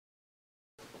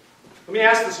Let me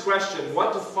ask this question.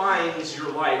 What defines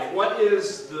your life? What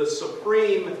is the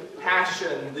supreme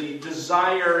passion, the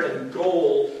desire and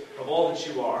goal of all that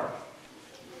you are?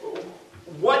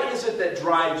 What is it that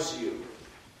drives you?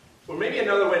 Or maybe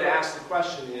another way to ask the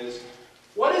question is,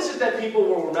 what is it that people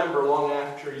will remember long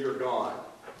after you're gone?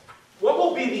 What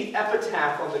will be the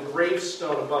epitaph on the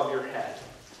gravestone above your head?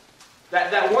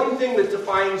 That one thing that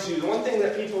defines you, the one thing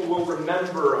that people will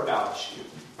remember about you.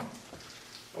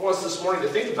 I want us this morning to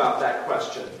think about that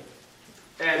question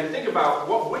and think about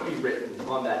what would be written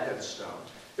on that headstone.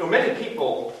 Many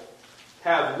people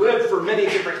have lived for many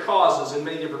different causes and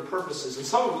many different purposes, and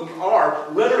some of them are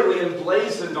literally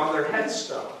emblazoned on their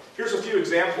headstone. Here's a few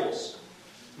examples.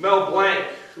 Mel Blanc,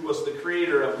 who was the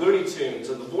creator of Looney Tunes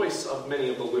and the voice of many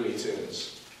of the Looney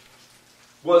Tunes,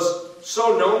 was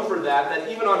so known for that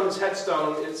even on his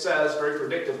headstone it says, very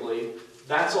predictably,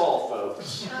 "That's all,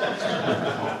 folks."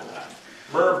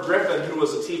 Merv Griffin, who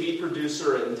was a TV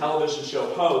producer and television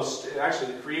show host, and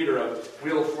actually the creator of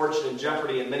Wheel of Fortune and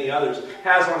Jeopardy and many others,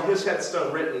 has on his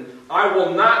headstone written, "I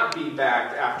will not be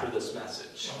back after this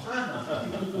message."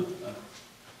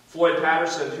 Floyd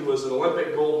Patterson, who was an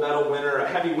Olympic gold medal winner, a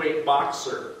heavyweight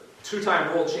boxer,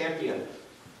 two-time world champion,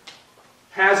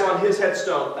 has on his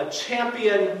headstone, "A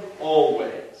champion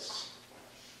always."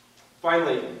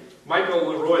 Finally, Michael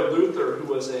Leroy Luther,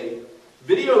 who was a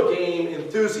video game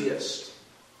enthusiast,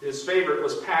 his favorite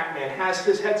was Pac-Man, has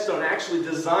his headstone actually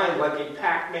designed like a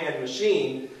Pac-Man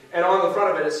machine, and on the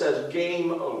front of it says,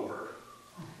 "Game over."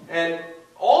 And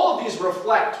all of these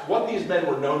reflect what these men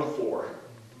were known for.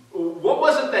 What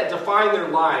was it that defined their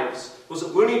lives? Was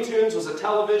it Looney Tunes? Was it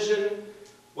television?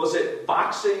 Was it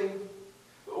boxing?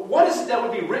 What is it that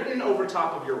would be written over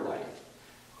top of your life?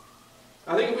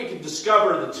 I think if we could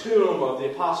discover the tomb of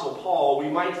the Apostle Paul, we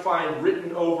might find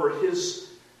written over his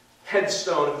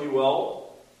headstone, if you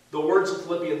will, the words of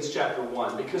Philippians chapter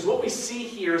 1. Because what we see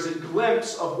here is a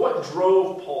glimpse of what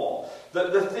drove Paul,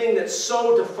 the thing that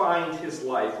so defined his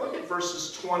life. Look at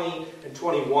verses 20 and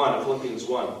 21 of Philippians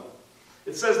 1.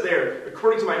 It says there,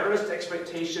 "According to my earnest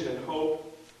expectation and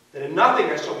hope, that in nothing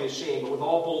I shall be ashamed, but with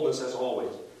all boldness as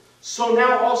always. So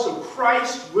now also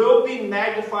Christ will be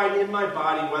magnified in my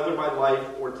body, whether by life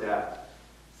or death.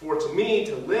 For to me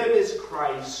to live is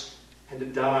Christ, and to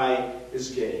die is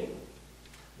gain."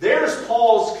 There's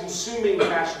Paul's consuming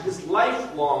passion, his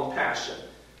lifelong passion,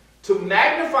 to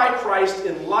magnify Christ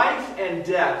in life and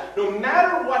death. No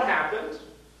matter what happened,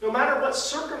 no matter what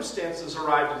circumstances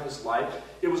arrived in his life,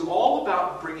 it was all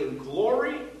about bringing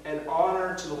glory and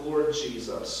honor to the Lord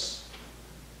Jesus.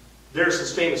 There's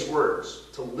his famous words,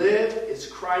 "To live is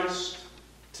Christ,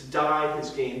 to die is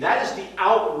gain." That is the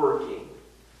outworking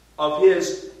of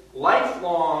his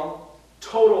lifelong,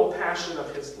 total passion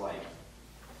of his life.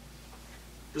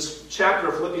 This chapter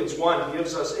of Philippians 1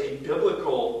 gives us a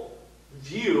biblical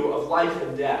view of life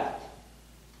and death.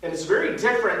 And it's very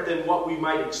different than what we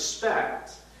might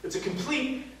expect. It's a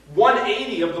complete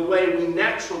 180 of the way we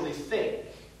naturally think.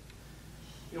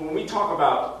 When we talk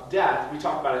about death, we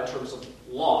talk about it in terms of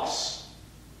loss.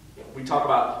 We talk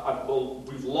about,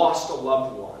 we've lost a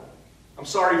loved one. I'm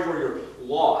sorry for your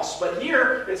loss. But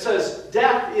here it says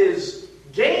death is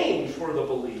gain for the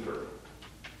believer.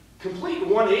 Complete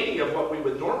 180 of what we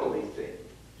would normally think.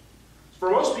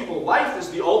 For most people, life is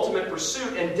the ultimate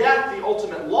pursuit and death the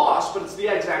ultimate loss, but it's the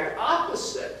exact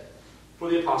opposite for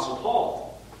the Apostle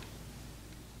Paul.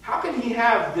 How can he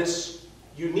have this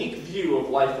unique view of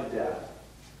life and death?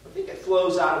 I think it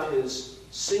flows out of his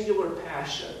singular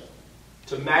passion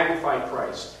to magnify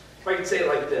Christ. If I could say it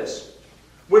like this.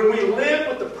 When we live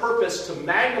with the purpose to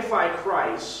magnify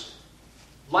Christ,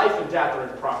 life and death are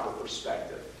in proper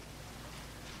perspective.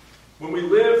 When we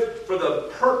live for the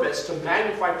purpose to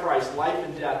magnify Christ, life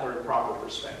and death are in proper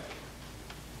perspective.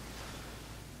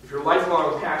 If your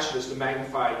lifelong passion is to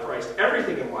magnify Christ,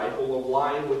 everything in life will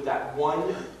align with that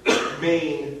one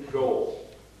main goal.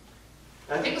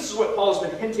 And I think this is what Paul's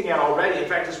been hinting at already. In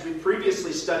fact, as we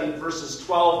previously studied verses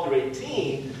 12 through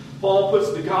 18, Paul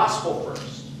puts the gospel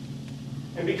first.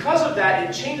 And because of that,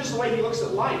 it changes the way he looks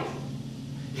at life.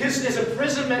 His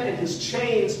imprisonment and his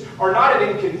chains are not an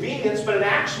inconvenience, but an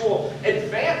actual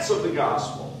advance of the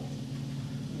gospel.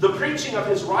 The preaching of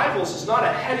his rivals is not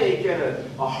a headache and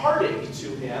a heartache to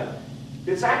him.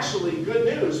 It's actually good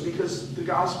news because the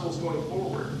gospel is going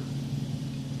forward.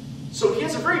 So he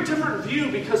has a very different view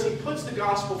because he puts the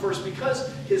gospel first, because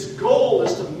his goal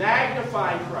is to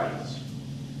magnify Christ.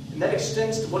 And that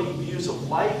extends to what he views of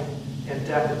life and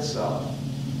death itself.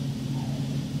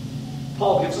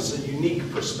 Paul gives us a unique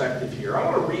perspective here. I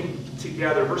want to read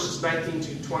together verses 19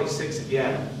 to 26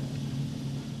 again,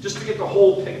 just to get the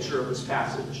whole picture of this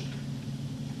passage.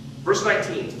 Verse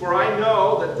 19, for I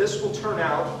know that this will turn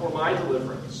out for my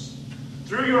deliverance,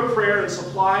 through your prayer and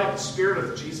supply of the Spirit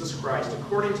of Jesus Christ,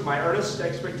 according to my earnest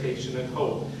expectation and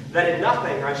hope, that in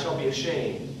nothing I shall be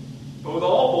ashamed, but with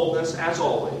all boldness, as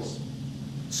always.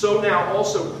 So now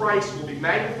also Christ will be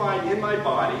magnified in my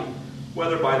body,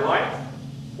 whether by life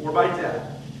or by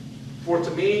death. For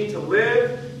to me to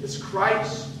live is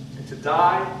Christ, and to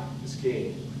die is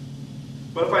gain.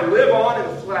 But if I live on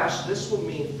in the flesh, this will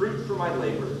mean fruit for my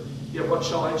labor. Yet what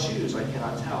shall I choose? I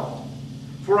cannot tell.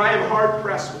 For I am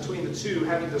hard-pressed between the two,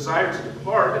 having desired to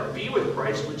depart and be with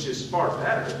Christ, which is far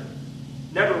better.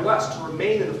 Nevertheless, to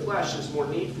remain in the flesh is more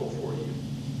needful for you.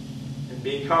 And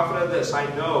being confident of this, I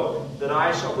know that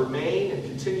I shall remain and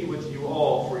continue with you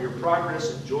all for your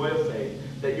progress and joy of faith,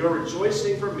 that your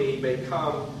rejoicing for me may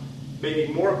be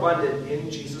more abundant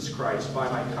in Jesus Christ by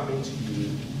my coming to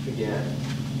you again.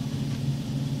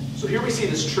 So here we see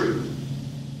this truth.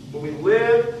 When we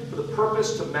live for the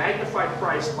purpose to magnify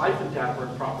Christ, life and death are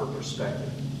in proper perspective.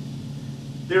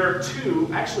 There are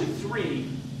three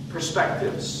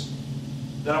perspectives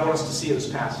that I want us to see in this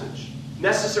passage.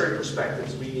 Necessary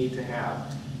perspectives we need to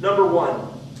have. Number one,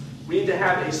 we need to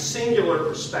have a singular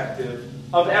perspective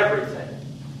of everything.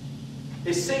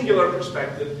 A singular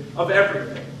perspective of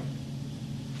everything.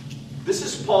 This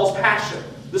is Paul's passion.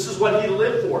 This is what he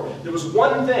lived for. There was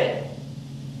one thing.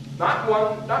 Not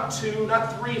one, not two,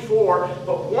 not three, four,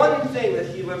 but one thing that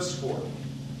he lives for.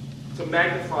 To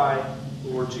magnify the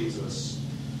Lord Jesus.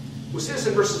 We see this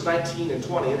in verses 19 and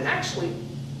 20. And actually,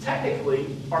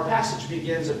 technically, our passage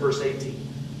begins at verse 18.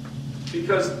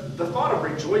 Because the thought of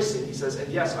rejoicing, he says,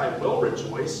 and yes, I will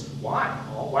rejoice. Why,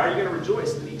 Paul? Why are you going to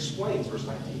rejoice? Then he explains, verse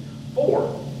 19.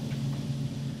 For.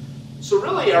 So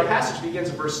really, our passage begins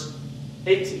at verse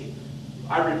 18.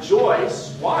 I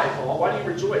rejoice. Why, Paul? Why do you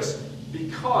rejoice?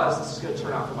 Because this is going to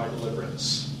turn out for my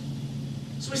deliverance.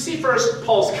 So we see first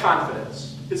Paul's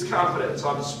confidence. His confidence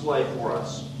on display for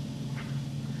us.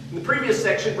 In the previous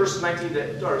section, verses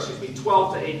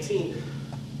 12 to 18,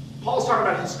 Paul's talking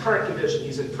about his current condition.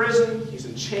 He's in prison, he's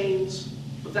in chains,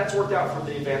 but that's worked out for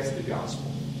the advance of the gospel.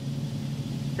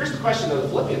 Here's the question that the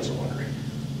Philippians are wondering.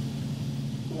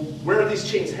 Where are these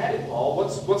chains headed, Paul?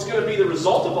 What's going to be the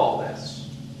result of all this?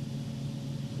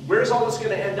 Where's all this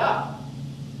going to end up?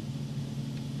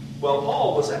 Well,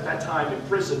 Paul was at that time in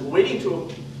prison waiting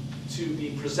to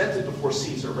be presented before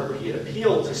Caesar. Remember, he had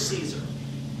appealed to Caesar.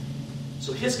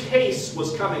 So his case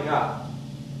was coming up.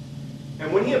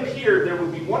 And when he appeared, there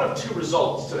would be one of two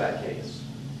results to that case.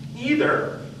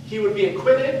 Either he would be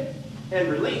acquitted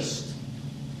and released,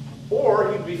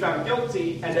 or he would be found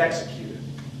guilty and executed.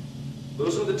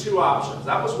 Those were the two options.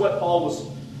 That was what Paul was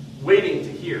waiting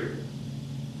to hear,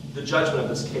 the judgment of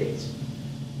this case.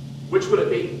 Which would it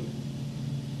be?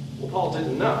 Well, Paul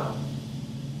didn't know.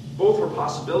 Both were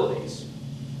possibilities.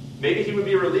 Maybe he would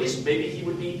be released, maybe he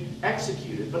would be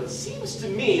executed. But it seems to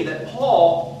me that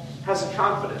Paul has a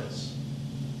confidence.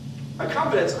 A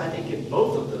confidence, I think, in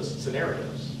both of those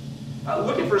scenarios.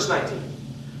 Look at verse 19.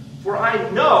 For I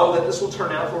know that this will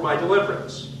turn out for my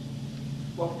deliverance.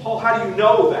 Well, Paul, how do you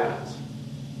know that?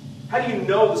 How do you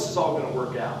know this is all going to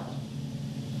work out?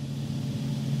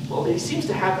 Well, he seems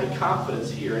to have a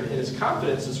confidence here, and his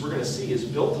confidence, as we're going to see, is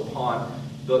built upon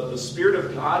the Spirit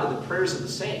of God and the prayers of the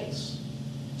saints.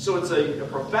 So it's a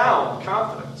profound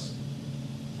confidence.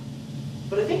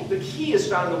 But I think the key is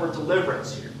found in the word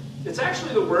deliverance here. It's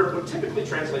actually the word we typically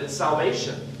translate as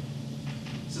salvation.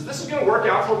 It says, this is going to work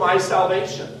out for my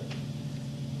salvation.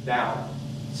 Now,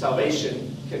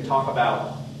 salvation can talk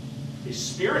about a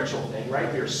spiritual thing,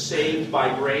 right? We are saved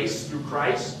by grace through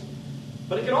Christ.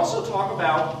 But it can also talk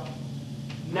about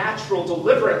natural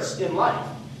deliverance in life.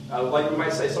 Like we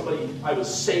might say, I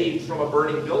was saved from a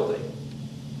burning building.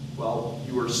 Well,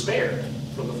 you were spared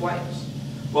from the flames.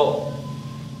 Well,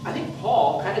 I think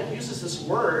Paul kind of uses this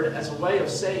word as a way of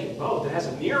saying both. It has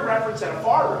a near reference and a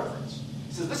far reference.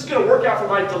 He says, this is going to work out for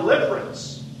my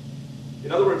deliverance.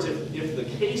 In other words, if the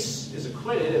case is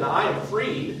acquitted and I am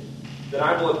freed, then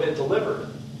I will have been delivered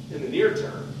in the near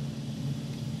term.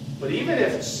 But even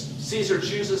if Caesar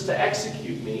chooses to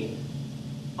execute me,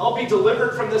 I'll be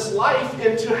delivered from this life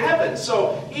into heaven.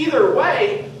 So either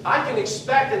way, I can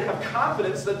expect and have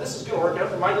confidence that this is going to work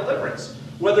out for my deliverance.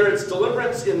 Whether it's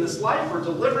deliverance in this life or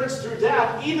deliverance through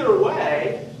death, either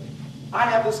way, I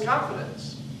have this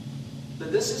confidence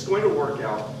that this is going to work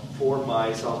out for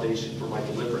my salvation, for my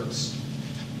deliverance.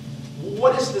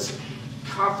 What is this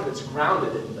confidence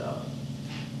grounded in, though?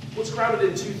 Well, it's grounded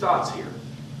in two thoughts here.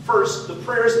 First, the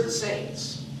prayers of the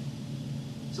saints.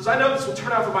 It says, I know this will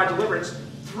turn out for my deliverance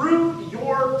through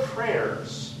your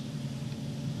prayers.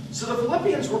 So the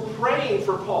Philippians were praying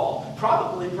for Paul,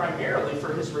 probably primarily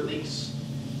for his release.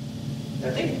 And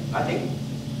I think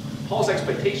Paul's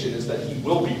expectation is that he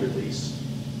will be released.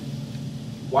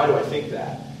 Why do I think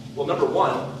that? Well, number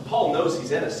one, Paul knows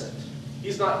he's innocent.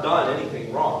 He's not done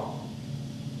anything wrong.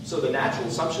 So the natural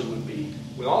assumption would be,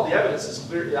 when all the evidence is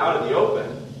cleared out in the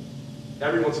open,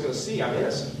 everyone's going to see I'm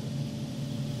innocent.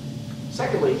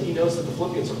 Secondly, he knows that the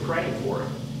Philippians are praying for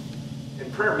him.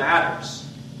 And prayer matters.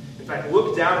 In fact,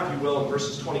 look down, if you will, in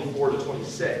verses 24 to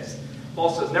 26.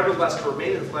 Paul says, nevertheless, to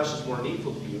remain in the flesh is more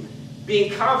needful to you.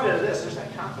 Being confident of this, there's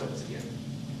that confidence again.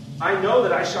 I know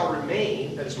that I shall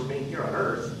remain, that is, remain here on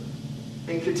earth,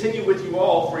 and continue with you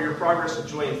all for your progress of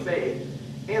joy and faith.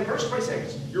 And verse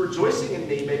 26, your rejoicing in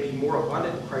me may be more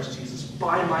abundant in Christ Jesus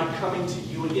by my coming to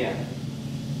you again.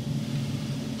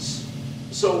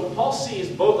 So Paul sees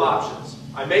both options.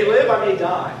 I may live, I may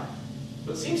die.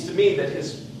 But it seems to me that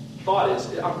his thought is,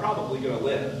 I'm probably going to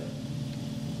live.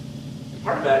 And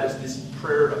part of that is this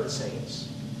prayer of the saints.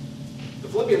 The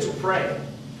Philippians were praying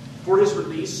for his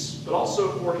release, but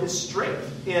also for his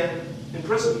strength in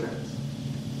imprisonment.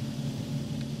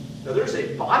 Now there's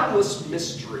a bottomless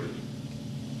mystery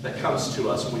that comes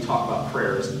to us when we talk about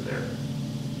prayer, isn't there?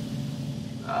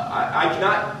 I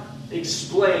cannot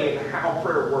explain how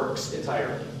prayer works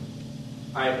entirely.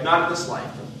 Not in this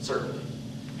life, certainly.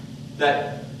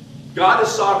 That God is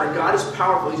sovereign, God is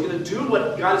powerful, He's going to do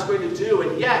what God is going to do,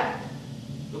 and yet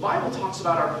the Bible talks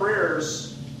about our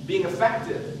prayers being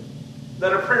effective,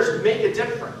 that our prayers make a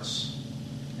difference.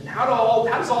 And how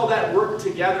does all that work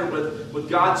together with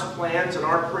God's plans and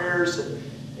our prayers?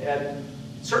 And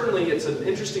certainly it's an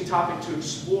interesting topic to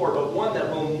explore, but one that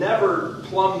we'll never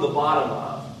plumb the bottom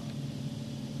of.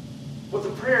 But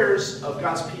the prayers of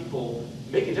God's people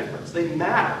make a difference. They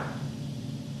matter.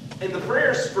 And the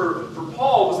prayers for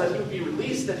Paul was that he would be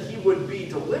released, that he would be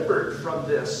delivered from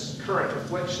this current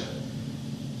affliction.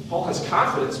 Paul has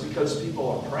confidence because people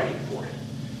are praying for him.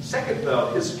 Second, though,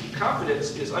 his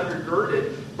confidence is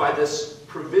undergirded by this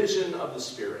provision of the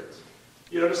Spirit.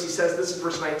 You notice he says this in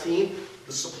verse 19,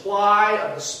 the supply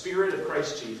of the Spirit of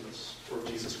Christ Jesus, or of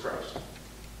Jesus Christ.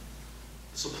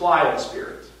 The supply of the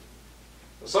Spirit.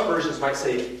 Now, some versions might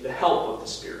say the help of the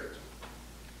Spirit.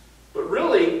 But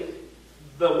really,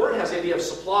 the word has the idea of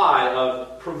supply,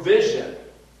 of provision.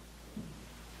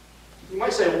 You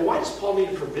might say, well, why does Paul need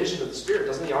a provision of the Spirit?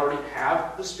 Doesn't he already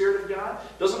have the Spirit of God?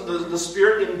 Doesn't the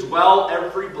Spirit indwell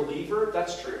every believer?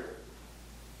 That's true.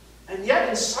 And yet,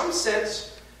 in some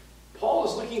sense, Paul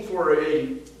is looking for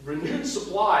a renewed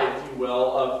supply, if you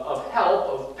will, of help,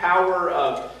 of power,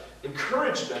 of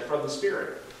encouragement from the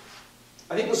Spirit.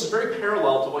 I think this is very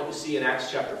parallel to what you see in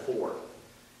Acts chapter 4.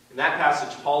 In that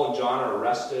passage, Paul and John are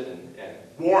arrested and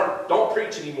warned, don't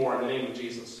preach anymore in the name of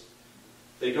Jesus.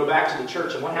 They go back to the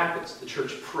church, and what happens? The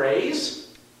church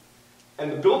prays,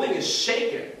 and the building is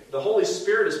shaken. The Holy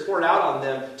Spirit is poured out on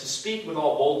them to speak with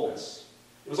all boldness.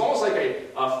 It was almost like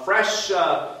a fresh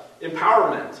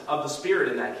empowerment of the Spirit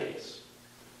in that case.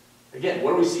 Again,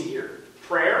 what do we see here?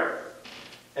 Prayer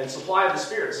and supply of the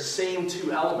Spirit. It's the same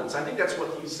two elements. I think that's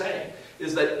what he's saying,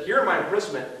 is that here in my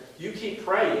imprisonment, you keep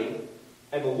praying,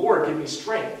 and the Lord give me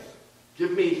strength.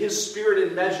 Give me His Spirit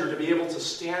in measure to be able to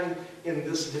stand in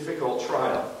this difficult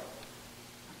trial.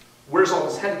 Where's all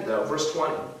this headed, though? Verse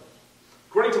 20.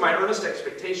 According to my earnest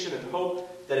expectation and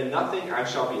hope that in nothing I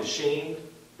shall be ashamed,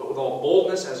 but with all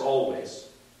boldness as always,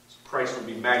 Christ will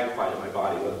be magnified in my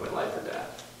body, whether by life or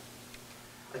death.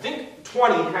 I think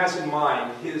 20 has in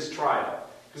mind his trial,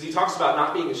 because he talks about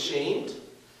not being ashamed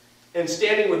and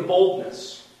standing with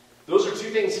boldness. Those are two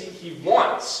things he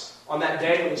wants on that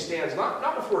day when he stands,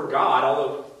 not before God,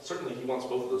 although certainly he wants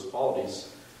both of those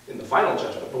qualities in the final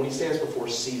judgment, but when he stands before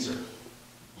Caesar.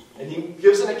 And he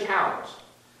gives an account.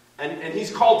 And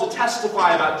he's called to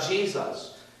testify about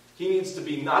Jesus. He needs to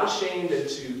be not ashamed and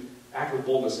to act with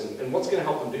boldness. And what's going to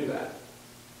help him do that?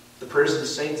 The prayers of the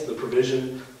saints, the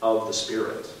provision of the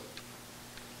Spirit.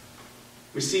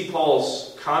 We see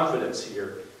Paul's confidence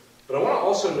here, but I want to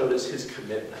also notice his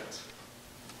commitment.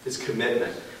 His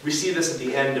commitment. We see this at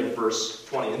the end of verse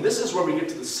 20. And this is where we get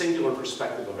to the singular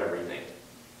perspective of everything.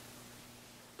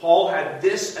 Paul had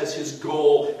this as his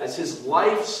goal, as his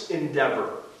life's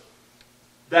endeavor.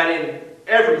 That in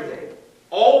everything,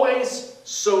 always,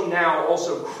 so now,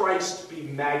 also Christ be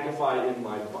magnified in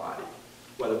my body,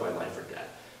 whether by life or death.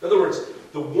 In other words,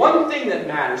 the one thing that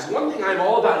matters, the one thing I'm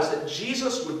all about is that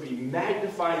Jesus would be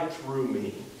magnified through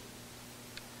me.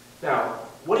 Now,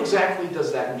 what exactly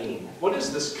does that mean? What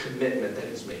is this commitment that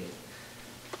he's making?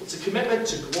 It's a commitment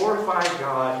to glorify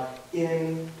God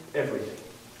in everything.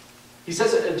 He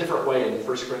says it a different way in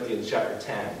 1 Corinthians chapter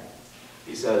 10.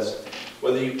 He says,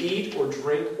 Whether you eat or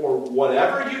drink or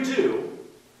whatever you do,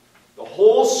 the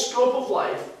whole scope of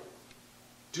life,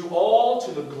 do all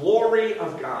to the glory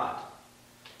of God.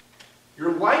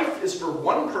 Your life is for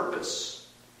one purpose,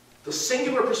 the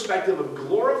singular perspective of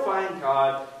glorifying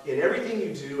God in everything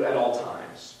you do at all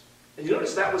times. And you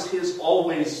notice that was his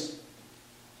always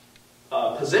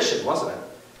position, wasn't it?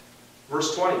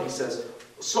 Verse 20, he says,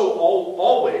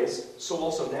 always, so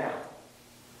also now.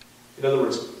 In other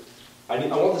words, I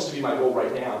want this to be my goal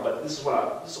right now, but this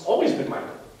has always been my goal.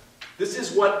 This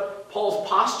is what Paul's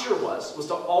posture was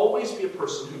to always be a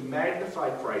person who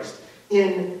magnified Christ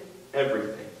in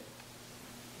everything.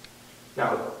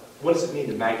 Now, what does it mean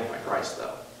to magnify Christ,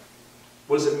 though?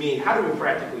 What does it mean? How do we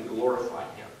practically glorify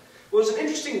him? Well, there's an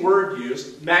interesting word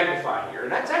used, magnify, here,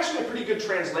 and that's actually a pretty good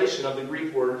translation of the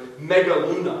Greek word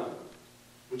megaluna,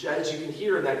 which, as you can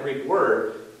hear in that Greek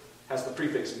word, has the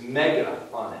prefix mega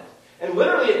on it. And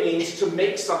literally it means to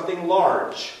make something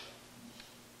large.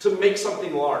 To make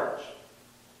something large.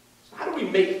 So how do we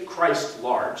make Christ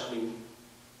large? I mean,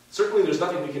 certainly there's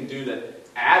nothing we can do that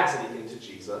adds anything to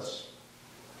Jesus.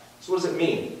 So what does it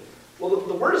mean? Well,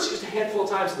 the word is used a handful of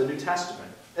times in the New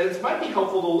Testament, and it might be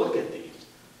helpful to look at these.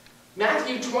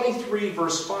 Matthew 23,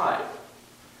 verse 5,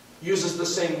 uses the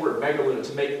same word, megaluna,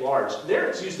 to make large. There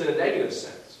it's used in a negative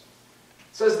sense.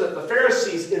 It says that the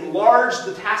Pharisees enlarged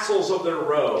the tassels of their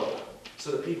robe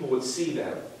so that people would see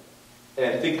them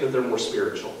and think that they're more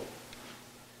spiritual.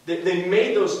 They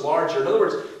made those larger. In other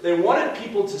words, they wanted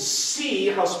people to see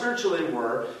how spiritual they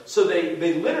were, so they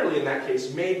literally, in that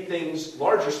case, made things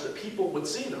larger so that people would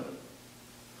see them.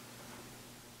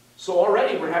 So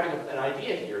already we're having an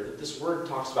idea here that this word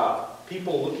talks about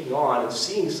people looking on and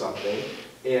seeing something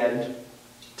and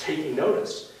taking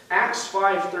notice. Acts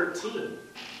 5:13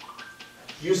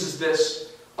 uses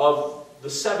this of the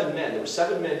 7 men. There were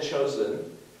 7 men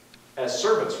chosen as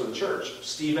servants for the church,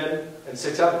 Stephen and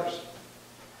 6 others.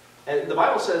 And the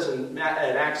Bible says in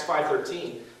Acts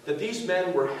 5:13 that these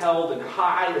men were held in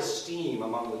high esteem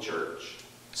among the church.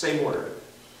 Same word.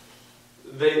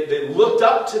 They looked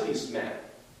up to these men.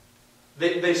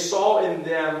 They saw in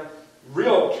them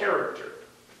real character.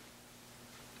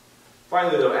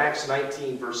 Finally, though, Acts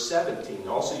 19, verse 17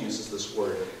 also uses this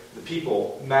word. The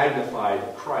people magnified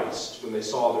Christ when they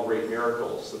saw the great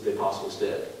miracles that the apostles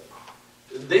did.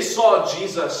 They saw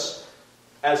Jesus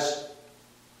as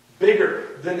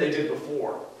bigger than they did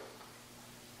before.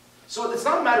 So it's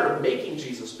not a matter of making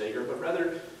Jesus bigger, but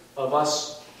rather of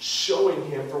us showing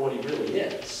him for what he really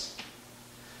is.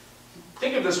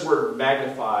 Think of this word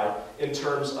magnify in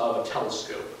terms of a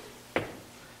telescope.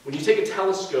 When you take a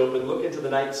telescope and look into the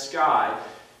night sky,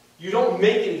 you don't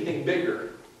make anything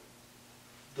bigger.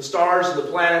 The stars and the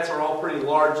planets are all pretty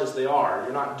large as they are.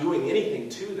 You're not doing anything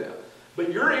to them.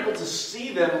 But you're able to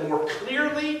see them more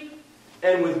clearly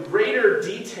and with greater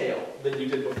detail than you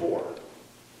did before.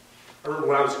 I remember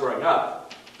when I was growing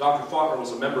up, Dr. Faulkner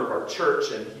was a member of our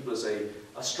church, and he was an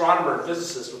astronomer and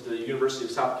physicist with the University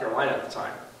of South Carolina at the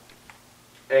time.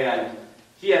 And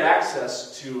he had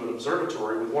access to an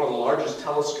observatory with one of the largest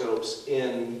telescopes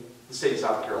in the state of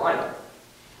South Carolina.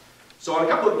 So on a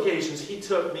couple of occasions, he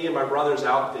took me and my brothers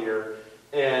out there,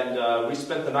 and we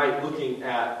spent the night looking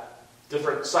at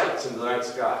different sights in the night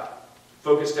sky,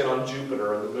 focused in on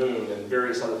Jupiter and the moon and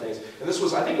various other things. And this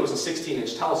was, I think it was a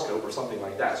 16-inch telescope or something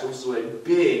like that. So this was a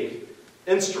big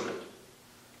instrument.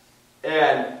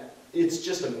 And it's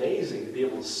just amazing to be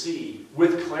able to see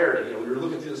with clarity. You know, we were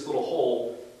looking through this little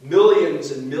hole,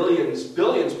 millions and millions,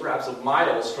 billions perhaps of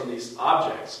miles from these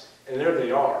objects. And there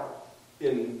they are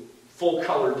in full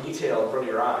color detail in front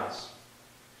of your eyes.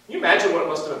 Can you imagine what it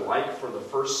must have been like for the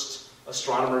first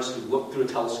astronomers who looked through a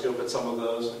telescope at some of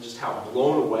those and just how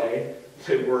blown away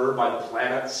they were by the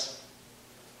planets?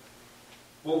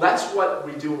 Well, that's what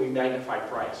we do when we magnify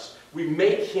Christ. We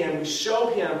make him, we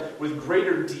show him with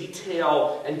greater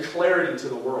detail and clarity to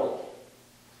the world.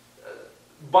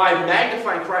 By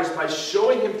magnifying Christ, by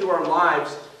showing him through our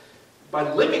lives,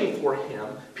 by living for him,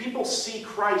 people see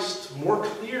Christ more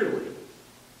clearly,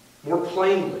 more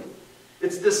plainly.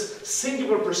 It's this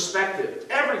singular perspective.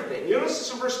 Everything. You notice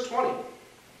this in verse 20.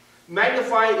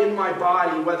 Magnify in my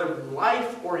body, whether in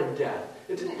life or in death.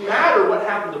 It didn't matter what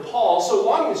happened to Paul, so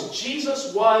long as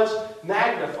Jesus was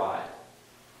magnified.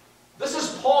 This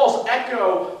is Paul's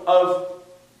echo of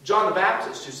John the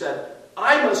Baptist, who said,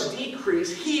 I must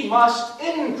decrease, he must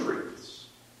increase.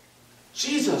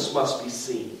 Jesus must be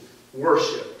seen,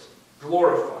 worshipped,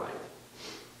 glorified.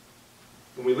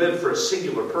 When we live for a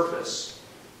singular purpose,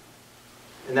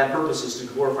 and that purpose is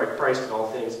to glorify Christ in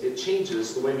all things, it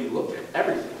changes the way we look at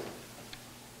everything.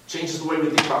 It changes the way we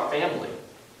think about family.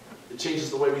 It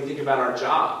changes the way we think about our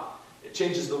job. It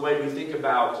changes the way we think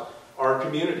about our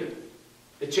community.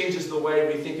 It changes the way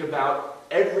we think about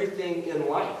everything in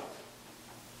life.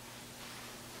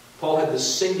 Paul had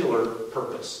this singular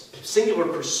purpose, singular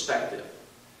perspective,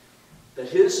 that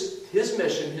his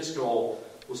mission, his goal,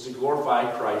 was to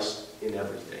glorify Christ in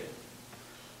everything.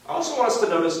 I also want us to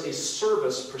notice a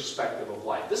service perspective of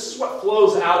life. This is what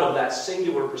flows out of that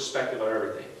singular perspective of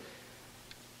everything.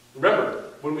 Remember,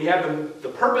 when we have the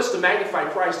purpose to magnify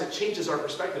Christ, it changes our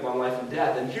perspective on life and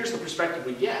death. And here's the perspective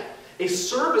we get. A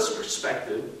service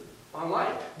perspective on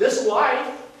life. This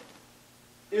life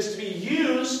is to be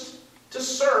used to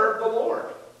serve the Lord.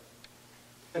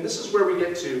 And this is where we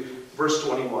get to verse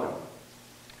 21.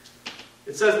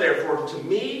 It says, therefore, to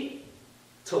me,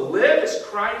 to live is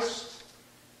Christ,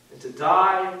 and to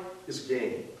die is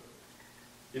gain.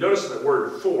 You notice the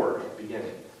word for at the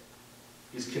beginning.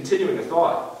 He's continuing a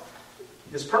thought.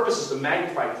 His purpose is to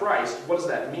magnify Christ. What does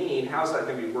that mean? How's that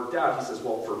going to be worked out? He says,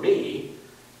 well, for me,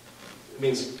 it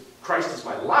means Christ is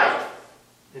my life,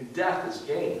 and death is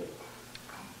gain.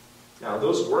 Now,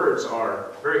 those words are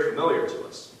very familiar to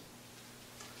us.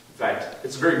 In fact,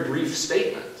 it's a very brief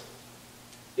statement.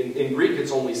 In Greek,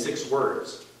 it's only 6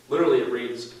 words. Literally, it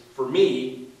reads, for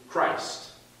me,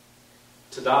 Christ.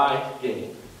 To die,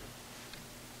 gain.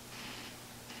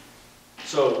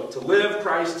 So, to live,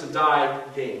 Christ, to die,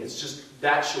 gain. It's just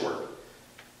that short.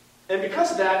 And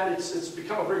because of that, it's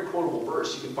become a very quotable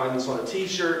verse. You can find this on a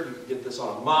t-shirt, you can get this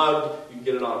on a mug, you can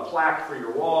get it on a plaque for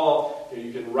your wall,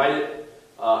 you can write it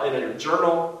in your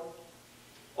journal.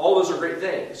 All those are great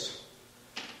things.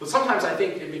 But sometimes I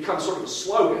think it becomes sort of a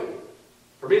slogan.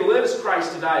 For me to live as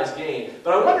Christ, to die as gain.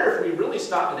 But I wonder if we really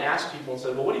stopped and asked people and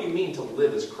said, well, what do you mean to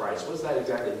live as Christ? What does that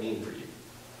exactly mean for you?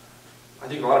 I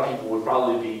think a lot of people would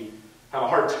probably have a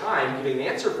hard time giving an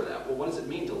answer for that. Well, what does it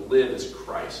mean to live as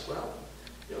Christ? Well,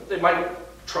 they might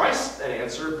try an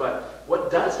answer, but what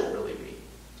does it really mean?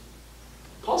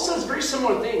 Paul says very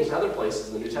similar things in other places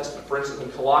in the New Testament. For instance,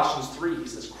 in Colossians 3, he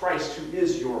says, Christ who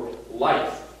is your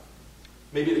life.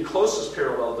 Maybe the closest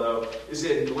parallel, though, is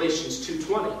in Galatians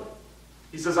 2:20.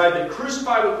 He says, I've been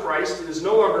crucified with Christ. It is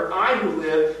no longer I who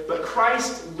live, but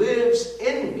Christ lives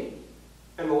in me.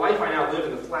 And the life I now live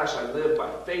in the flesh, I live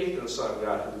by faith in the Son of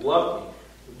God who loved me,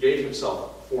 who gave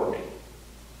himself for me.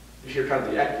 You hear kind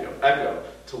of the echo.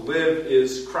 To live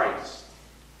is Christ.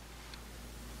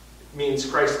 It means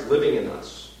Christ living in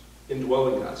us,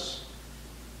 indwelling us.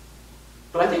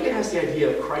 But I think it has the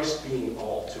idea of Christ being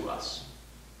all to us.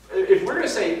 If we're going to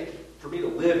say, for me to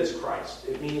live is Christ,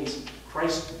 it means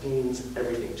Christ means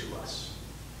everything to us.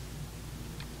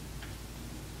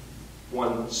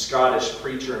 One Scottish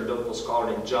preacher and biblical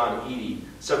scholar named John Eadie,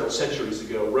 several centuries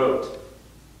ago, wrote,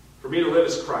 for me to live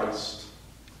is Christ.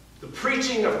 The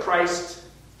preaching of Christ,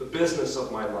 the business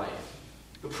of my life.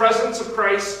 The presence of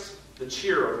Christ, the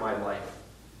cheer of my life.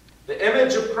 The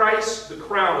image of Christ, the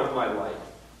crown of my life.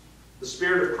 The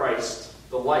Spirit of Christ,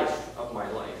 the life of my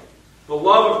life. The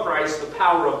love of Christ, the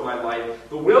power of my life.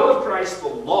 The will of Christ, the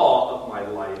law of my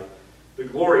life. The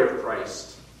glory of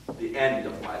Christ, the end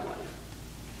of my life.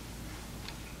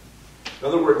 In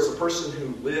other words, the person who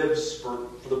lives, for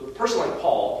the person like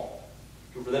Paul,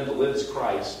 who for them to live is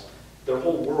Christ, their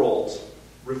whole world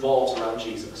revolves around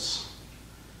Jesus.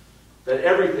 That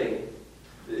everything,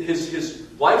 his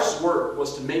life's work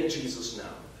was to make Jesus known.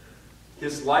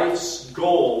 His life's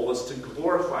goal was to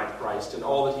glorify Christ in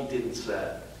all that he did and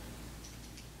said.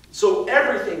 So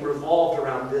everything revolved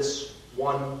around this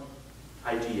one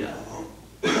idea.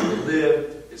 To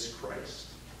live is Christ.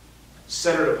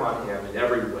 Centered upon him in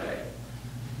every way.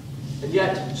 And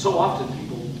yet, so often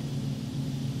people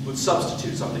would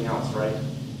substitute something else, right?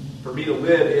 For me to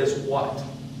live is what?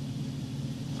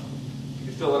 You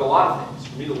can fill in a lot of things.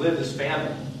 For me to live is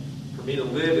family. For me to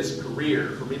live is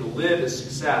career. For me to live is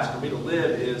success. For me to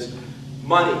live is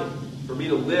money. For me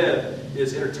to live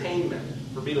is entertainment.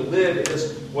 For me to live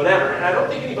is whatever. And I don't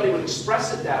think anybody would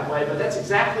express it that way, but that's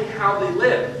exactly how they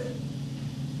live.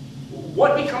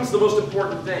 What becomes the most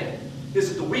important thing? Is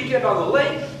it the weekend on the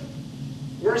lake?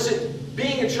 Or is it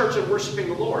being in church and worshiping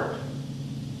the Lord?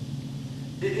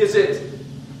 Is it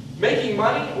making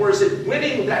money, or is it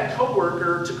winning that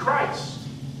coworker to Christ?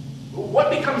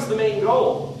 What becomes the main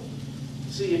goal?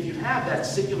 See, if you have that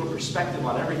singular perspective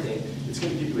on everything, it's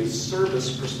going to give you a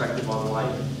service perspective on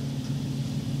life.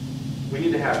 We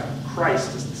need to have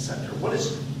Christ as the center.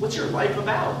 What's your life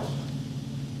about?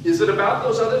 Is it about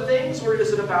those other things, or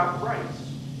is it about Christ?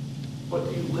 What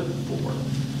do you live for?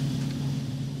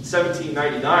 In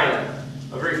 1799,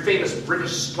 a very famous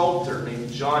British sculptor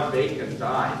named John Bacon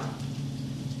died.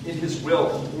 In his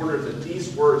will, he ordered that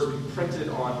these words be printed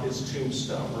on his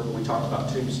tombstone. Remember, we talked about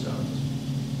tombstones.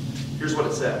 Here's what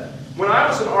it said. When I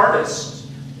was an artist,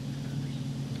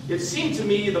 it seemed to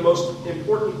me the most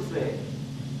important thing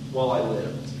while I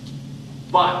lived.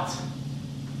 But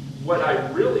what I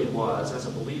really was as a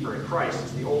believer in Christ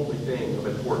is the only thing of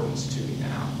importance to me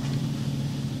now.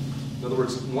 In other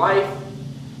words, life,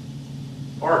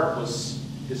 art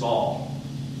is all.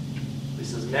 He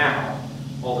says now,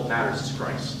 all that matters is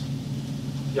Christ.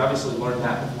 He obviously learned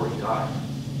that before he died,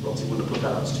 or else he wouldn't have put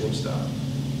that on his tombstone.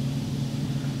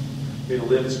 To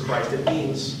live is Christ. It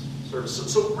means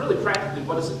service. So really practically,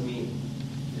 what does it mean?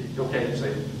 Okay, you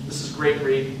say, this is great,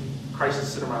 Christ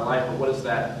is the center of my life, but what does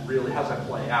that really, how does that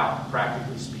play out,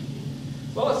 practically speaking?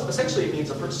 Well, essentially it means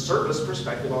a service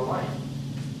perspective on life.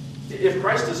 If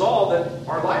Christ is all, then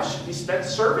our lives should be spent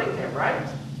serving him, right?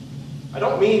 I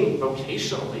don't mean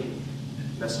vocationally,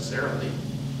 necessarily.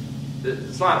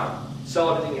 It's not sell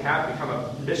everything you have, become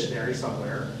a missionary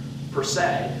somewhere, per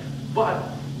se. But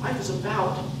life is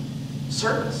about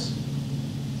service.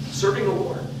 Serving the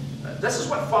Lord. This is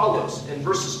what follows in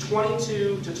verses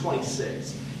 22 to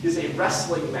 26 is a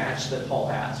wrestling match that Paul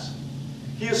has.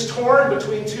 He is torn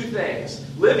between two things,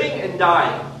 living and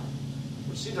dying,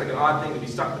 which seems like an odd thing to be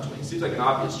stuck between. Seems like an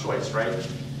obvious choice, right?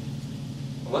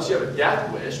 Unless you have a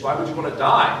death wish, why would you want to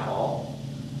die, Paul?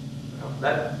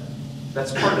 Well,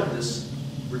 that's part of this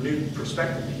renewed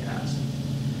perspective he has.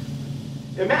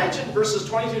 Imagine verses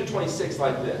 22 to 26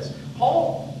 like this.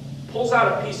 Paul pulls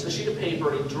out a sheet of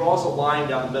paper, and he draws a line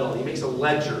down the middle. He makes a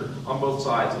ledger on both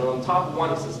sides. And on the top of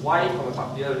one, he says life. On the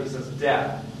top of the other, he says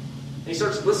death. And he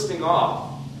starts listing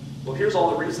off, well, here's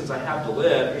all the reasons I have to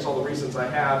live. Here's all the reasons I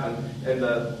have and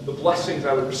the blessings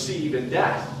I would receive in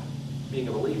death, being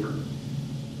a believer.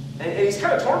 And he's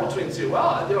kind of torn between the two.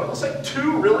 Well, it looks like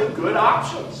two really good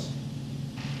options.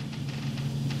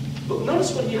 But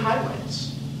notice what he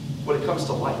highlights when it comes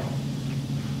to life.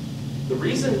 The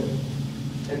reason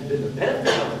and the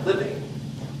benefit of living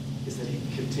is that he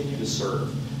can continue to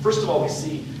serve. First of all, we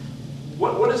see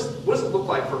what does it look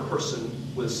like for a person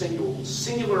with a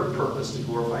singular purpose to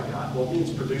glorify God? Well, it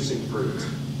means producing fruit.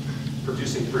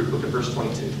 Producing fruit. Look at verse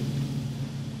 22.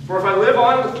 For if I live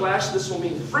on in the flesh, this will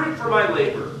mean fruit for my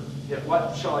labor. Yet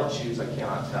what shall I choose? I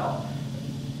cannot tell.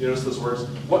 You notice those words?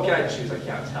 What can I choose? I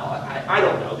can't tell. I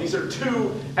don't know. These are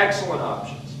two excellent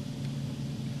options.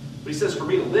 But he says, for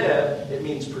me to live, it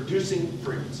means producing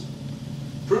fruit.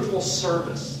 Fruitful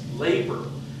service, labor.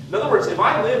 In other words, if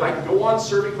I live, I can go on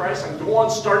serving Christ, I can go on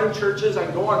starting churches, I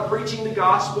can go on preaching the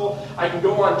gospel, I can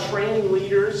go on training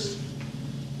leaders.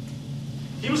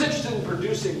 He was interested in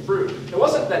producing fruit. It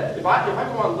wasn't that if I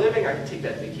go on living, I can take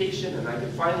that vacation and I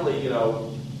can finally,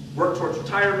 work towards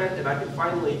retirement and I can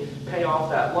finally pay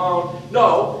off that loan.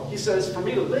 No, he says, for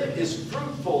me to live is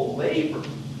fruitful labor.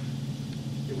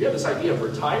 We have this idea of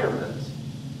retirement.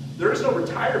 There is no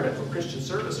retirement from Christian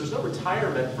service. There's no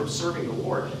retirement from serving the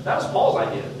Lord. That was Paul's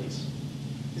idea, at least.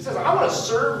 He says, I want to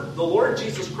serve the Lord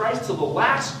Jesus Christ to the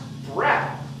last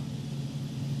breath,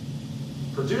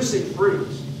 producing fruit.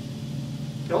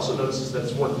 He also notices that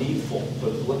it's more needful for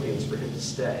the Philippians for him to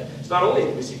stay. It's not only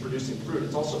that we see producing fruit,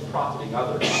 it's also profiting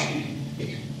others.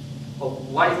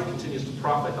 Life continues to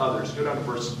profit others. Go down to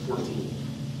verse 14.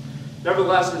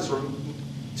 Nevertheless,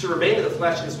 to remain in the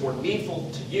flesh is more needful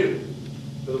to you.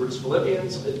 In other words,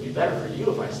 Philippians, it'd be better for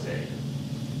you if I stayed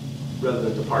rather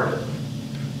than departed.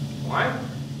 Why?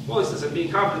 Well, he says, and being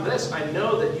confident of this, I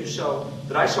know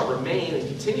that I shall remain and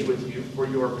continue with you for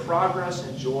your progress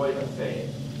and joy of faith.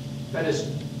 That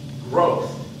is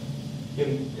growth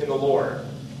in the Lord,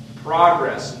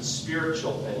 progress in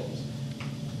spiritual things,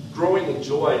 growing in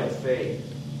joy and faith.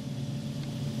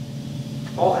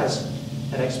 Paul has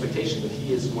an expectation that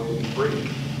he is going to be free.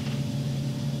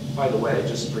 By the way,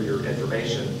 just for your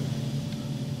information,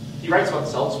 he writes about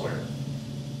this elsewhere.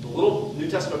 The little New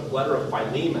Testament letter of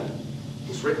Philemon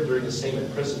was written during the same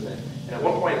imprisonment. And at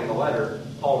one point in the letter,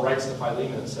 Paul writes to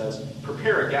Philemon and says,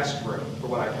 prepare a guest room for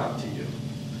when I come to you.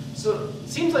 So it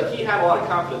seems like he had a lot of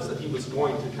confidence that he was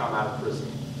going to come out of prison.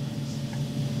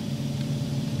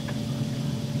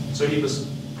 So he was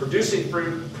producing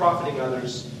fruit, profiting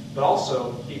others, but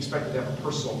also he expected to have a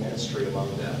personal ministry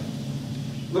among them.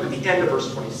 Look at the end of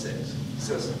verse 26. It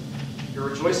says, your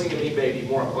rejoicing in me may be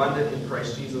more abundant in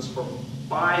Christ Jesus, for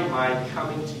by my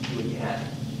coming to you again.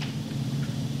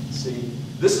 See,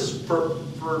 this is, for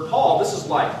Paul, this is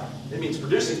life. It means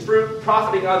producing fruit,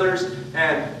 profiting others,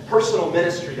 and personal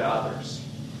ministry to others.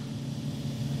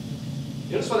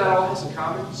 You notice what that all has in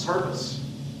common? Service.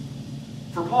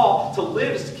 For Paul, to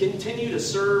live is to continue to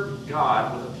serve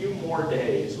God with a few more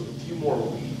days, with a few more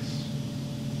weeks.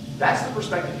 That's the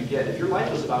perspective you get. If your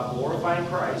life is about glorifying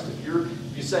Christ, if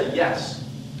you say, yes,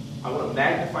 I want to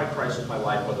magnify Christ with my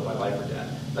life, whether by life or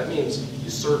death. That means you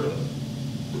serve him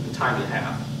with the time you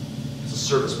have. It's a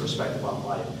service perspective on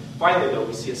life. Finally, though,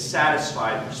 we see a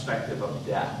satisfied perspective of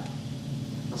death.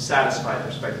 A satisfied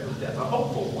perspective of death, a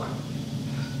hopeful one.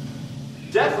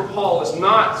 Death for Paul is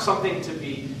not something to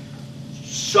be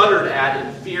shuddered at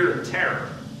in fear and terror.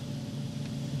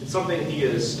 It's something he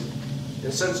is, in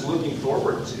a sense, looking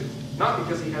forward to. Not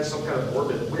because he has some kind of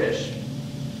morbid wish.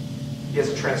 He has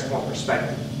a transformed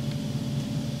perspective.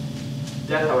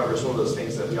 Death, however, is one of those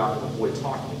things that we often avoid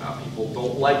talking about. People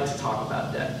don't like to talk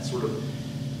about death. It's sort of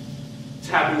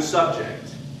taboo subject.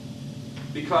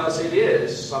 Because it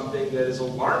is something that is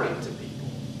alarming to people.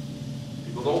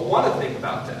 People don't want to think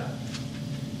about death.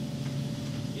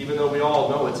 Even though we all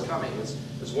know it's coming.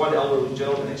 As one elderly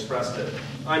gentleman expressed it,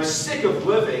 I'm sick of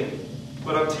living,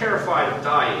 but I'm terrified of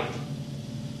dying.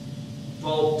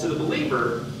 Well, to the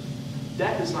believer,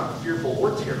 death is not fearful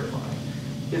or terrifying.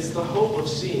 It's the hope of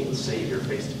seeing the Savior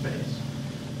face to face.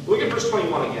 Look at verse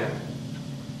 21 again.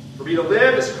 For me to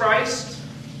live is Christ.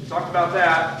 We talked about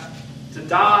that. To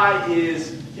die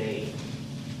is gain.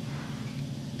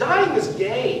 Dying is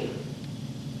gain.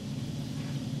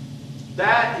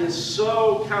 That is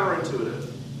so counterintuitive.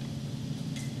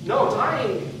 No,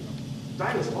 dying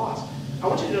is loss. I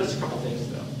want you to notice a couple things,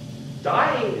 though.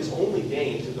 Dying is only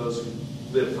gain to those who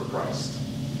live for Christ.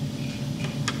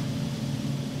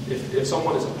 If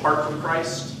someone is apart from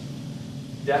Christ,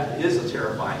 death is a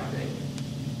terrifying thing.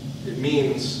 It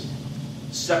means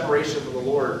separation from the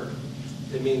Lord.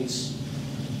 It means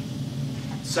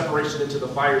separation into the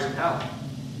fires of hell.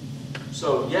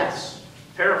 So, yes,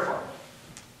 terrifying.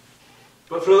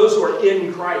 But for those who are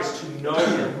in Christ, who know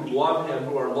him, who love him,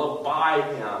 who are loved by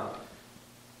him,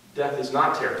 death is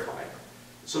not terrifying.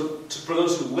 So for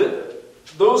those who live,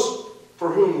 those for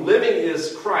whom living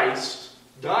is Christ,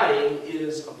 dying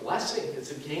is a blessing.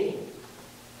 It's a gain.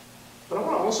 But I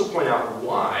want to also point out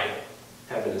why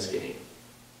heaven is gain.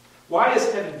 Why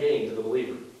is heaven gain to the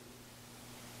believer?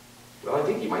 Well, I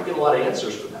think you might get a lot of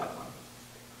answers for that one.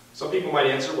 Some people might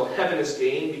answer, well, heaven is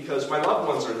gain because my loved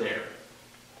ones are there.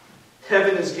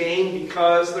 Heaven is gain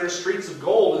because there's streets of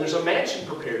gold and there's a mansion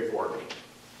prepared for me.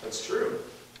 That's true.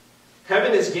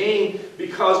 Heaven is gain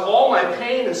because all my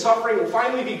pain and suffering will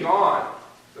finally be gone.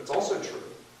 That's also true.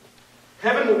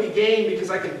 Heaven will be gain because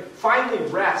I can finally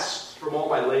rest from all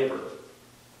my labor.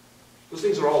 Those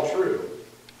things are all true.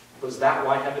 But is that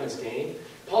why heaven is gain?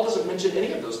 Paul doesn't mention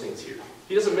any of those things here.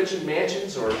 He doesn't mention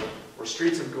mansions or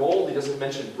streets of gold. He doesn't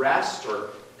mention rest or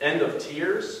end of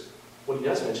tears. What he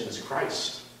does mention is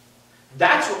Christ.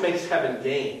 That's what makes heaven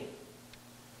gain.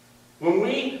 When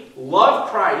we love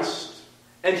Christ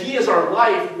and he is our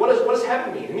life, what does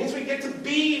heaven mean? It means we get to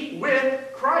be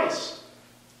with Christ.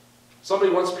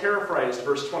 Somebody once paraphrased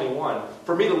verse 21.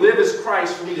 For me to live is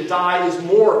Christ, for me to die is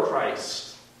more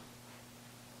Christ.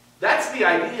 That's the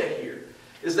idea here.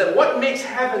 Is that what makes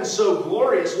heaven so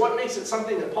glorious, what makes it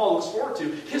something that Paul looks forward to,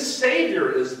 his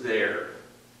Savior is there.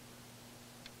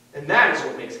 And that is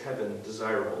what makes heaven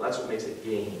desirable. That's what makes it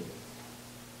gain.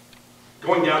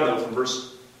 Going down, though, from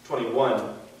verse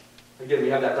 21, again, we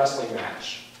have that wrestling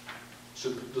match.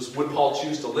 Would Paul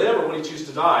choose to live or would he choose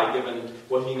to die, given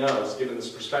what he knows, given this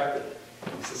perspective?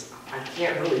 He says, I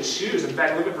can't really choose. In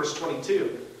fact, look at verse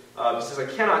 22. He says, I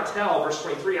cannot tell. Verse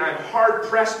 23, I am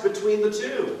hard-pressed between the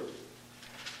two.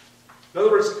 In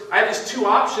other words, I have these two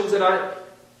options, and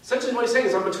essentially what he's saying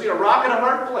is I'm between a rock and a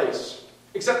hard place.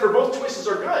 Except for both choices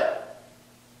are good.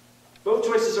 Both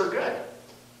choices are good.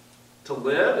 To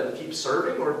live and keep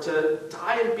serving, or to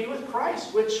die and be with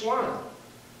Christ. Which one?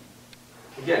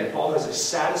 Again, Paul has a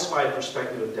satisfied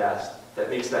perspective of death that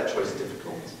makes that choice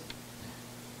difficult.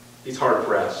 He's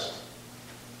hard-pressed.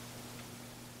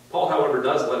 Paul, however,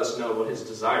 does let us know what his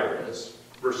desire is.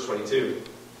 Verse 23.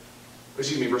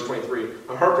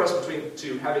 I'm hard-pressed between the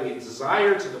two, having a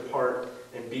desire to depart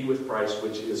and be with Christ,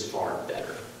 which is far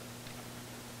better.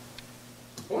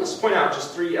 I want us to point out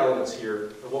just three elements here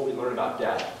of what we learn about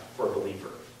death for a believer.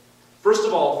 First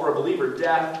of all, for a believer,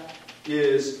 death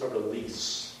is a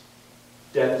release.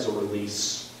 Death is a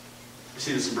release. We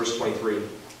see this in verse 23.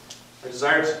 A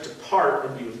desire to depart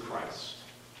and be with Christ.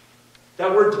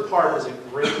 That word depart is a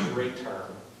great, great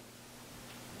term.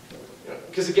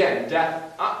 Because again,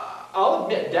 death, I'll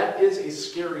admit, death is a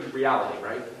scary reality,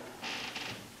 right?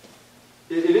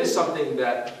 It is something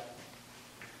that,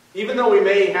 even though we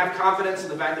may have confidence in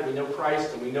the fact that we know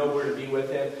Christ and we know where to be with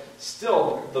him,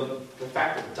 still the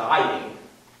fact of dying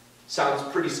sounds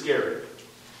pretty scary.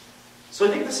 So I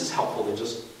think this is helpful to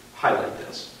just highlight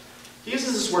this. He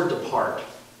uses this word depart.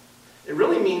 It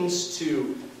really means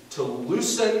to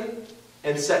loosen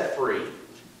and set free.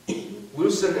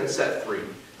 loosen and set free.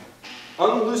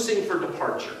 Unloosing for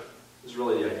departure is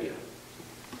really the idea.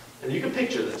 And you can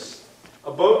picture this.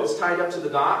 A boat is tied up to the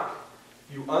dock.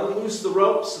 You unloose the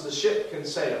ropes so the ship can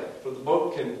sail, so the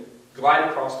boat can glide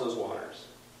across those waters.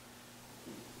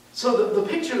 So the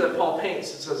picture that Paul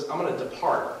paints, it says, I'm going to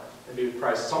depart and be with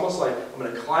Christ. It's almost like I'm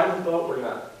going to climb the boat, we're going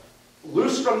to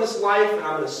loose from this life, and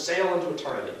I'm going to sail into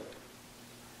eternity.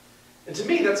 And to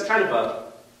me, that's kind of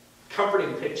a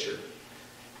comforting picture.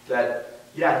 That,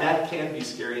 yeah, death can be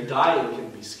scary, and dying can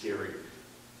be scary.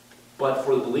 But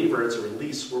for the believer, it's a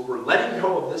release where we're letting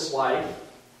go of this life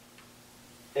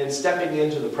and stepping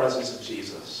into the presence of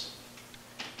Jesus.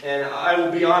 And I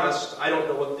will be honest, I don't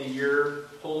know what the year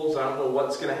holds. I don't know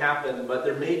what's going to happen. But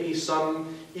there may be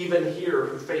some, even here,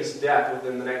 who face death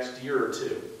within the next year or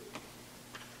two.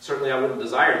 Certainly I wouldn't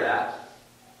desire that.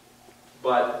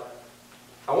 But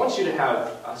I want you to have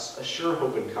a sure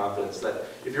hope and confidence that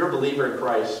if you're a believer in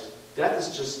Christ, death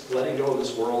is just letting go of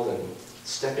this world and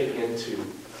stepping into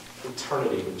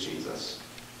eternity with Jesus.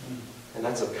 And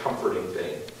that's a comforting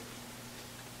thing.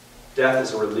 Death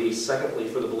is a release. Secondly,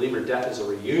 for the believer, death is a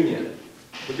reunion.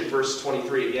 Look at verse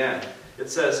 23 again. It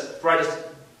says, for I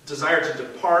desire to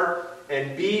depart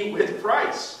and be with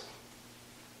Christ.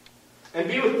 And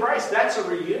be with Christ, that's a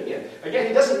reunion. Again,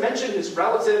 he doesn't mention his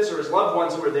relatives or his loved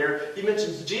ones who are there. He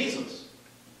mentions Jesus.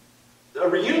 A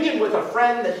reunion with a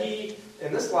friend that he,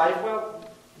 in this life, well,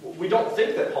 we don't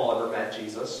think that Paul ever met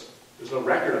Jesus. There's no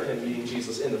record of him meeting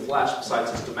Jesus in the flesh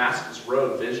besides his Damascus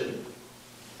Road vision.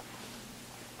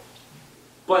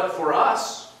 But for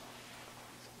us,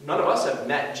 none of us have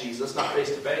met Jesus, not face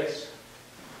to face.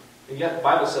 And yet the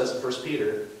Bible says in 1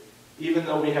 Peter, even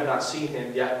though we have not seen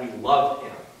him, yet we love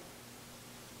him.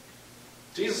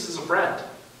 Jesus is a friend,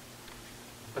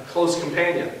 a close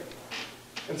companion.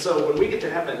 And so when we get to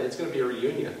heaven, it's going to be a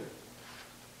reunion.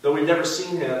 Though we've never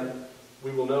seen him,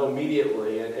 we will know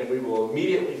immediately, and we will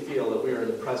immediately feel that we are in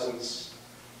the presence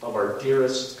of our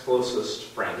dearest, closest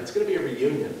friend. It's going to be a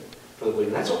reunion for the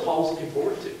believer. That's what Paul's looking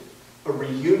forward to, a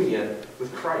reunion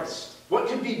with Christ. What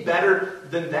could be better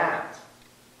than that?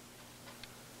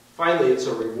 Finally, it's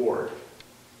a reward.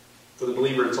 For the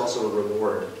believer, it's also a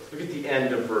reward. Look at the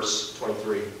end of verse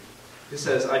 23. It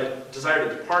says, I desire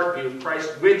to depart, be with Christ,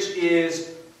 which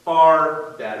is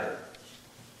far better.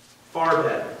 Far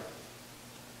better.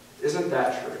 Isn't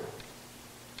that true?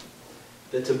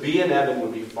 That to be in heaven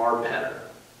would be far better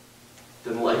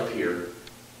than life here.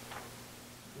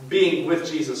 Being with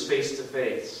Jesus face to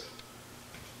face.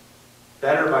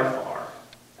 Better by far.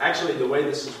 Actually, the way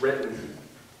this is written,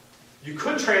 you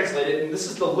could translate it, and this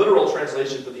is the literal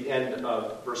translation for the end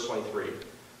of verse 23.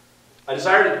 I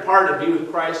desire to depart and be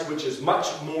with Christ, which is much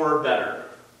more better.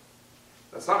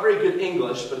 That's not very good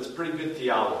English, but it's pretty good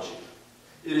theology.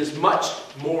 It is much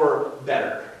more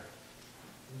better.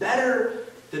 Better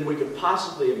than we could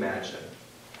possibly imagine.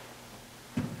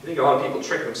 I think a lot of people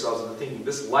trick themselves into thinking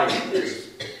this life is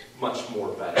much more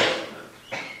better.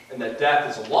 And that death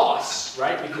is a loss,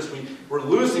 right? Because we're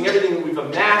losing everything that we've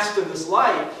amassed in this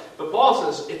life. But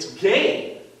Paul says it's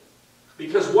gain.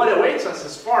 Because what awaits us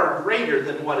is far greater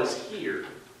than what is here.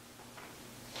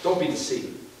 Don't be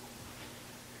deceived.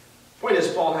 The point is,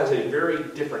 Paul has a very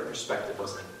different perspective,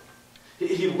 doesn't he?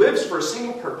 He lives for a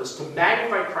single purpose, to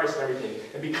magnify Christ and everything.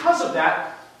 And because of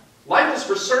that, life is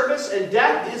for service and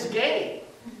death is gain.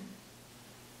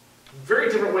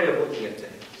 Very different way of looking at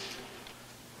things.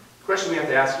 The question we have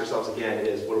to ask ourselves again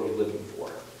is, what are we living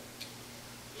for?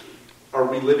 Are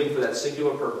we living for that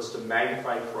singular purpose to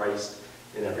magnify Christ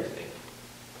in everything?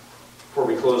 Before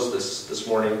we close this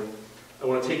morning, I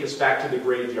want to take us back to the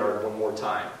graveyard one more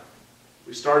time.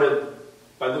 We started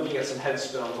by looking at some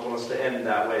headstones. I want us to end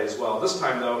that way as well. This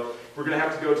time, though, we're going to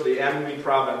have to go to the Anhui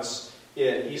province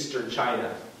in eastern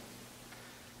China.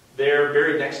 There,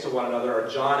 buried next to one another, are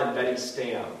John and Betty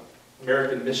Stam,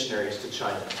 American missionaries to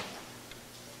China.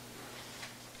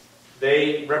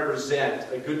 They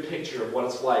represent a good picture of what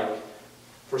it's like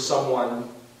for someone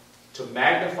to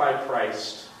magnify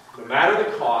Christ, no matter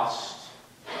the cost,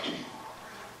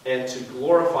 and to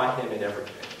glorify him in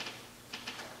everything.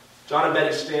 John and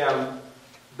Betty Stam,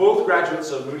 both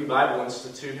graduates of Moody Bible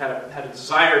Institute, had a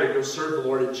desire to go serve the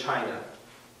Lord in China.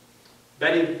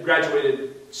 Betty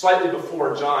graduated slightly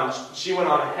before John. She went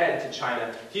on ahead to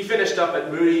China. He finished up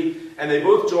at Moody, and they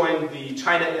both joined the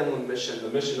China Inland Mission, the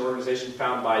mission organization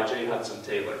founded by J. Hudson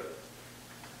Taylor.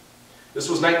 This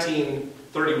was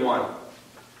 1931.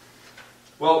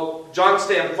 Well, John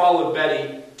Stam followed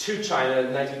Betty to China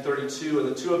in 1932, and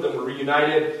the two of them were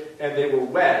reunited, and they were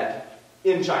wed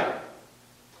in China.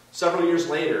 Several years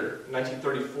later, in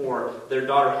 1934, their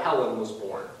daughter Helen was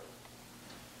born.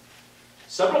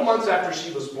 Several months after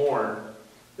she was born,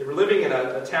 they were living in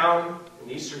a town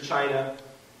in eastern China,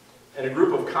 and a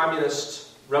group of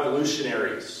communist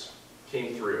revolutionaries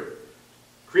came through.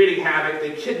 Creating havoc,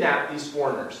 they kidnapped these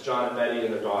foreigners, John and Betty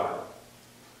and their daughter.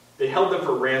 They held them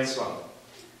for ransom.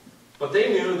 But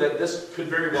they knew that this could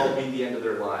very well be the end of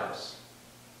their lives.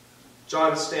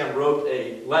 John Stam wrote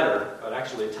a letter,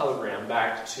 actually a telegram,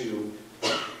 back to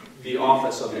the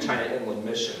office of the China Inland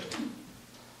Mission.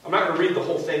 I'm not going to read the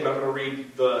whole thing, but I'm going to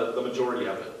read the majority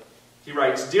of it. He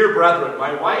writes, "Dear brethren,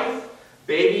 my wife,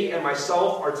 baby, and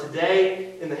myself are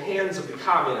today in the hands of the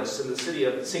communists in the city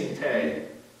of Tsingtay.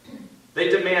 They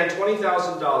demand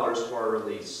 $20,000 for our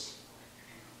release.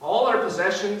 All our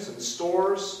possessions and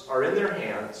stores are in their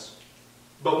hands,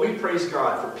 but we praise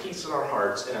God for peace in our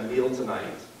hearts and a meal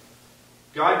tonight.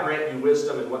 God grant you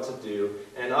wisdom in what to do,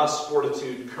 and us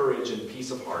fortitude, courage, and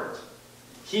peace of heart.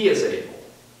 He is able,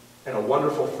 and a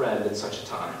wonderful friend in such a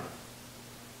time."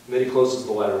 And then he closes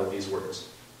the letter with these words,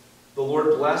 "The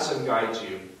Lord bless and guide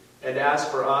you, and as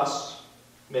for us,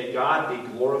 may God be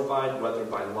glorified whether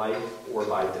by life or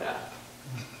by death."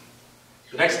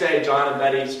 The next day, John and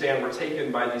Betty Stam were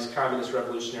taken by these communist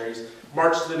revolutionaries,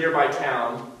 marched to the nearby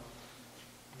town.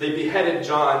 They beheaded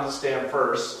John Stam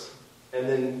first, and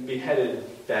then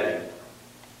beheaded Betty.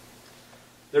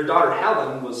 Their daughter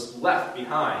Helen was left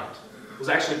behind, was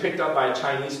actually picked up by a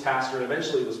Chinese pastor, and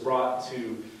eventually was brought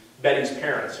to Betty's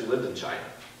parents who lived in China.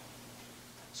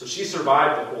 So she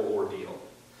survived the whole ordeal.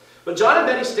 But John and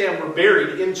Betty Stam were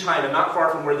buried in China, not far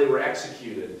from where they were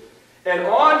executed. And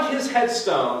on his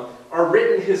headstone are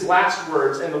written his last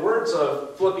words, and the words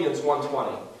of Philippians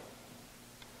 1:20.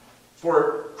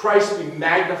 "For Christ be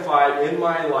magnified in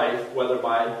my life, whether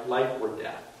by life or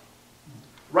death."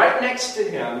 Right next to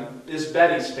him is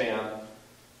Betty Stam,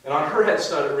 and on her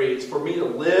headstone it reads, "For me to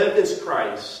live is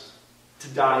Christ, to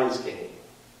die is gain."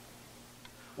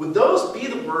 Would those be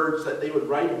the words that they would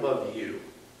write above you?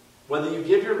 Whether you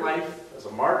give your life as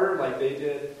a martyr like they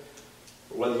did,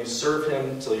 or whether you serve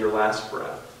him till your last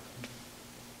breath.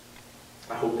 I hope